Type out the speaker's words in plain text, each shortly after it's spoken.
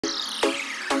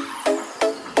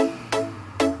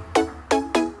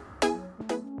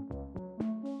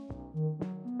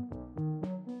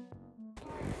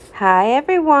Hi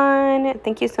everyone,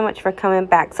 thank you so much for coming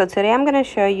back. So today I'm going to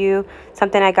show you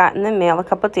something I got in the mail a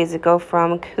couple days ago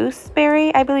from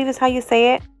Cooserry, I believe is how you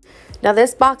say it. Now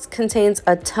this box contains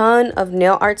a ton of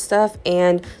nail art stuff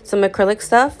and some acrylic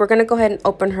stuff. We're going to go ahead and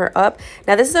open her up.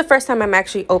 Now this is the first time I'm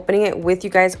actually opening it with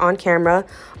you guys on camera.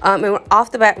 And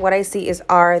off the bat what I see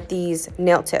are these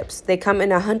nail tips. They come in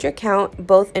 100 count,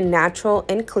 both in natural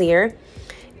and clear.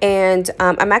 And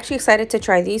I'm actually excited to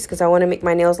try these because I want to make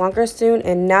my nails longer soon,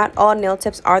 and not all nail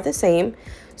tips are the same,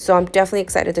 so I'm definitely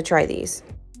excited to try these.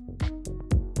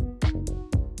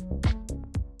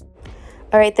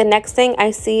 All right, the next thing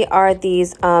I see are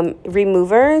these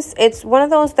removers. It's one of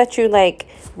those that you like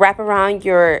wrap around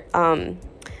your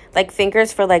like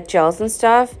fingers for like gels and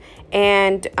stuff,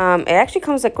 and it actually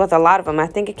comes like with a lot of them. I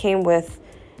think it came with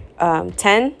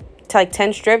 10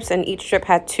 strips, and each strip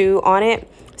had 2 on it.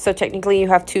 So technically you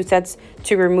have 2 sets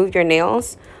to remove your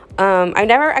nails. I've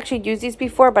never actually used these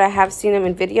before, but I have seen them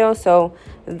in videos. So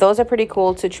those are pretty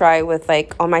cool to try with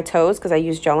like on my toes because I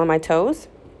use gel on my toes.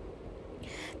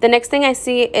 The next thing I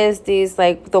see is these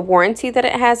like the warranty that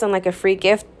it has and like a free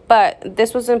gift. But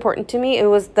this was important to me. It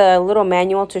was the little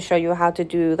manual to show you how to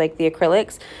do like the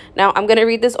acrylics. Now I'm going to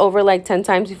read this over like 10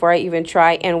 times before I even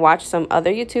try and watch some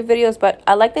other YouTube videos. But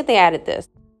I like that they added this.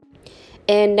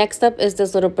 And next up is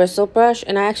this little bristle brush,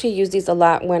 and I actually use these a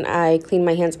lot when I clean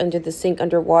my hands under the sink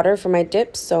underwater for my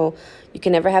dips, so you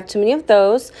can never have too many of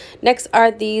those. Next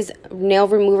are these nail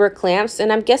remover clamps,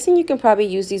 and I'm guessing you can probably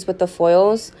use these with the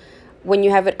foils when you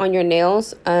have it on your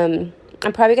nails. I'm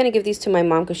probably going to give these to my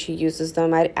mom because she uses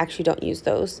them. I actually don't use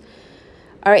those.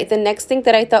 All right, the next thing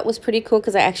that I thought was pretty cool,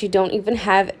 because I actually don't even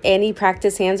have any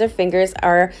practice hands or fingers,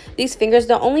 are these fingers.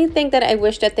 The only thing that I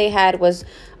wish that they had was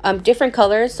different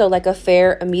colors, so like a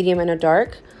fair, a medium, and a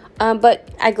dark. But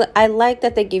I like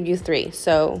that they give you 3,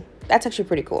 so that's actually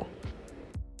pretty cool.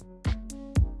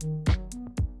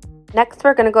 Next,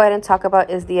 we're going to go ahead and talk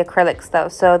about is the acrylic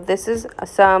stuff. So this is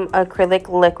some acrylic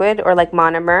liquid or like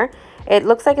monomer. It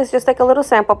looks like it's just like a little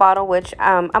sample bottle, which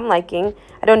I'm liking.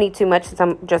 I don't need too much since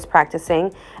I'm just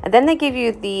practicing. And then they give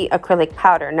you the acrylic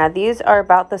powder. Now these are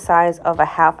about the size of a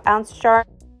 1/2 ounce jar.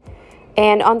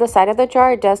 And on the side of the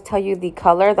jar, it does tell you the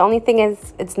color. The only thing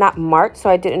is it's not marked, so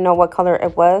I didn't know what color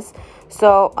it was.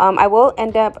 So I will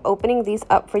end up opening these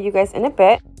up for you guys in a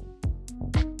bit.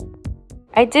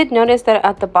 I did notice that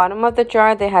at the bottom of the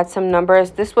jar they had some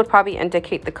numbers. This would probably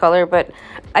indicate the color, but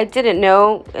I didn't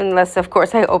know unless of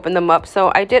course I opened them up.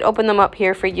 So I did open them up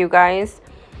here for you guys.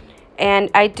 And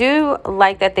I do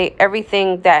like that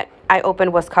everything that I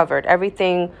opened was covered.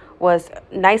 Everything was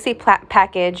nicely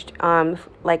packaged,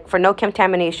 like for no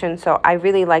contamination. So I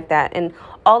really like that. And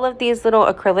all of these little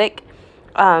acrylic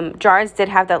jars did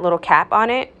have that little cap on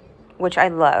it, which I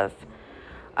love.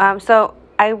 So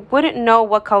I wouldn't know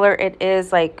what color it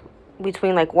is like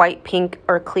between like white, pink,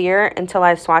 or clear until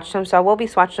I swatch them. So I will be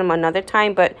swatching them another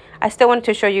time, but I still wanted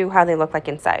to show you how they look like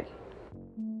inside.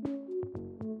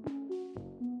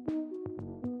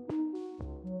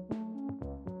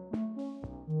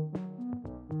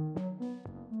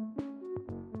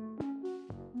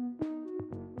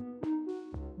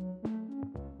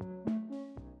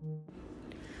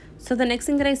 So the next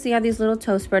thing that I see are these little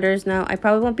toe spreaders. Now, I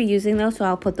probably won't be using those, so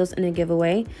I'll put those in a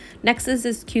giveaway. Next is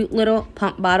this cute little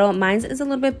pump bottle. Mine is a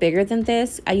little bit bigger than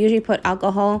this. I usually put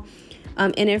alcohol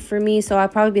in it for me, so I'll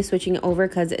probably be switching it over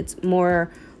because it's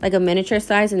more like a miniature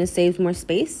size and it saves more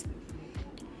space.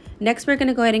 Next, we're going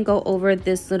to go ahead and go over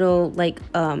this little like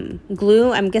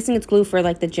glue. I'm guessing it's glue for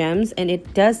like the gems, and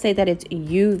it does say that it's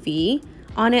UV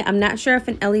on it. I'm not sure if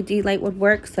an LED light would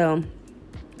work, so...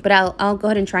 but I'll go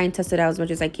ahead and try and test it out as much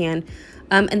as I can.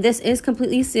 And this is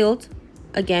completely sealed.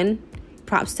 Again,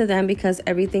 props to them because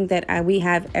everything that we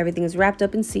have, everything is wrapped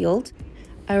up and sealed.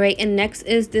 All right, and next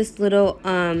is this little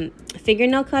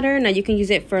fingernail cutter. Now you can use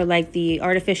it for like the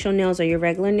artificial nails or your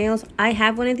regular nails. I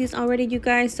have one of these already, you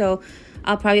guys, so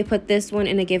I'll probably put this one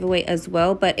in a giveaway as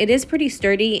well. But it is pretty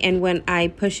sturdy, and when I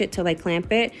push it to like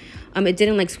clamp it, it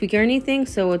didn't like squeak or anything,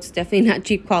 so it's definitely not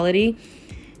cheap quality.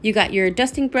 You got your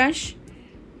dusting brush,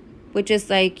 which is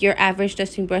like your average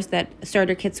dusting brush that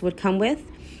starter kits would come with.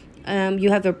 You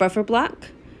have a buffer block.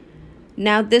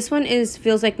 Now this one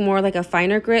feels like more like a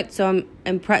finer grit, so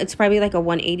it's probably like a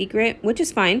 180 grit, which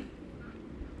is fine.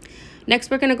 Next,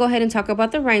 we're gonna go ahead and talk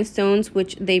about the rhinestones,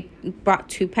 which they brought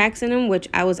 2 packs in them, which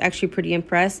I was actually pretty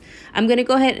impressed. I'm gonna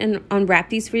go ahead and unwrap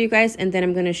these for you guys, and then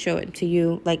I'm gonna show it to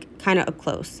you like kind of up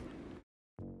close.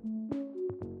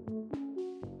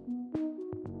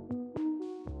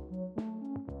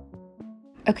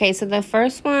 Okay, so the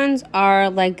first ones are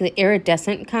like the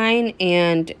iridescent kind,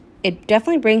 and it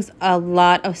definitely brings a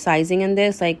lot of sizing in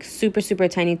this, like super, super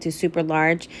tiny to super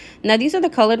large. Now, these are the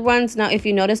colored ones. Now, if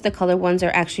you notice, the colored ones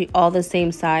are actually all the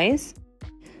same size.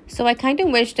 So I kind of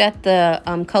wish that the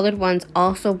colored ones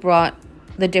also brought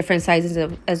the different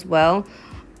sizes as well.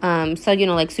 So, you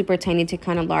know, like super tiny to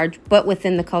kind of large, but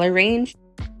within the color range.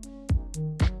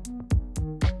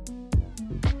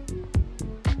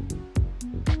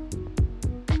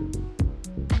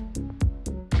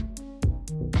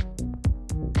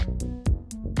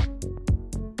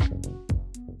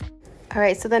 All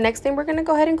right, so the next thing we're going to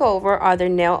go ahead and go over are the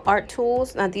nail art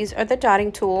tools. Now, these are the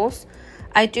dotting tools.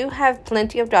 I do have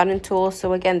plenty of dotting tools,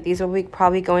 so again, these will be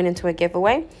probably going into a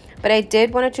giveaway. But I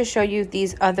did wanted to show you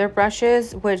these other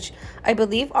brushes, which I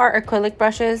believe are acrylic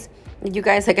brushes. You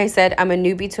guys, like I said, I'm a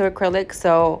newbie to acrylic,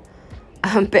 so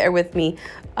bear with me.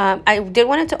 I did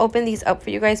wanted to open these up for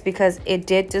you guys because it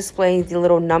did display the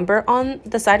little number on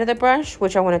the side of the brush,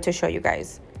 which I wanted to show you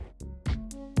guys.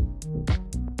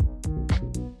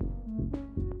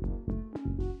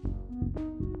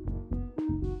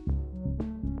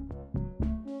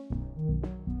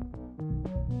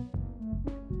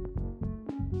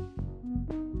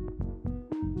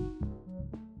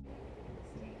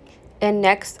 And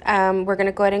next, we're going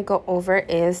to go ahead and go over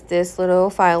is this little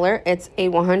filer. It's a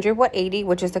 100/80,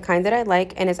 which is the kind that I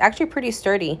like, and it's actually pretty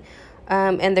sturdy.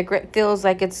 And the grip feels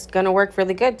like it's going to work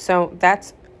really good, so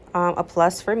that's a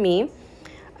plus for me.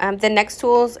 The next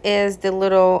tools is the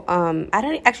little,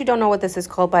 I actually don't know what this is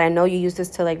called, but I know you use this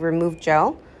to like remove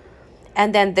gel.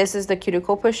 And then this is the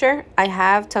cuticle pusher. I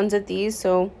have tons of these,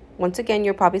 so once again,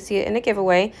 you'll probably see it in a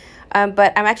giveaway.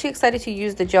 But I'm actually excited to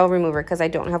use the gel remover because I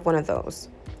don't have one of those.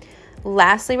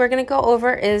 Lastly, we're going to go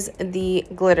over is the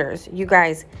glitters. You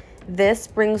guys, this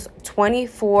brings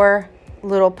 24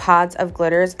 little pods of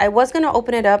glitters. I was going to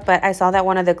open it up, but I saw that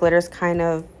one of the glitters kind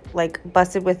of like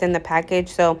busted within the package.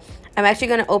 So I'm actually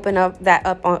going to open up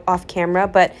off camera,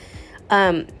 but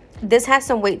this has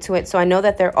some weight to it. So I know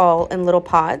that they're all in little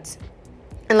pods.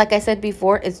 And like I said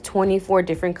before, it's 24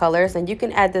 different colors, and you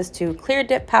can add this to clear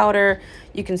dip powder.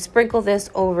 You can sprinkle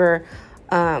this over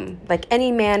like any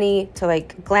mani to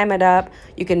like glam it up.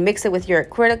 You can mix it with your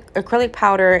acrylic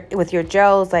powder, with your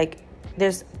gels. Like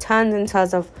there's tons and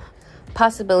tons of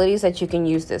possibilities that you can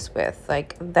use this with.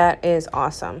 Like that is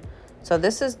awesome. So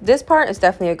this part is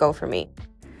definitely a go for me.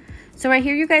 So right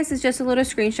here, you guys, is just a little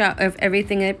screenshot of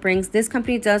everything it brings. This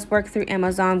company does work through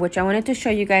Amazon, which I wanted to show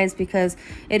you guys because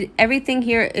everything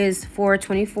here is for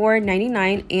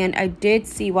 $24.99, and I did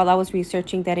see while I was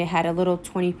researching that it had a little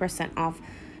 20% off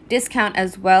discount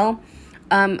as well.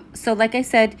 So like I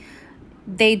said,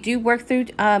 they do work through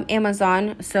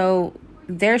Amazon, so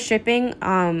their shipping,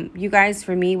 you guys,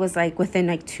 for me was like within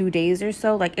like 2 days or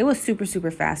so. Like it was super, super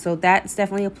fast, so that's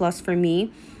definitely a plus for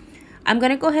me. I'm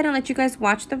going to go ahead and let you guys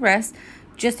watch the rest.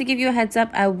 Just to give you a heads up,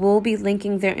 I will be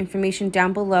linking their information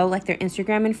down below, like their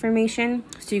Instagram information,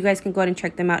 so you guys can go ahead and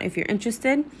check them out if you're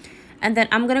interested. And then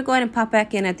I'm going to go ahead and pop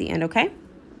back in at the end, okay?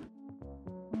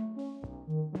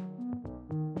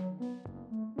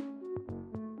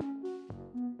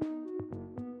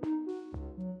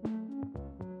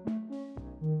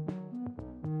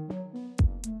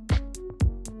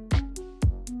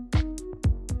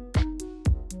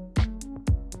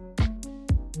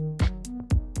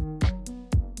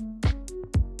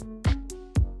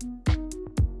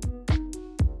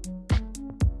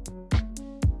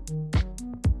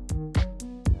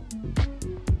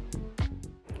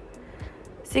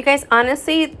 So you guys,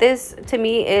 honestly, this to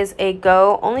me is a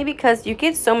go, only because you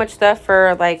get so much stuff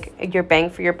for like your bang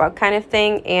for your buck kind of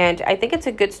thing. And I think it's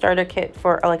a good starter kit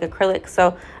for like acrylic.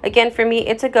 So again, for me,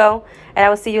 it's a go, and I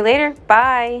will see you later.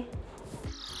 Bye.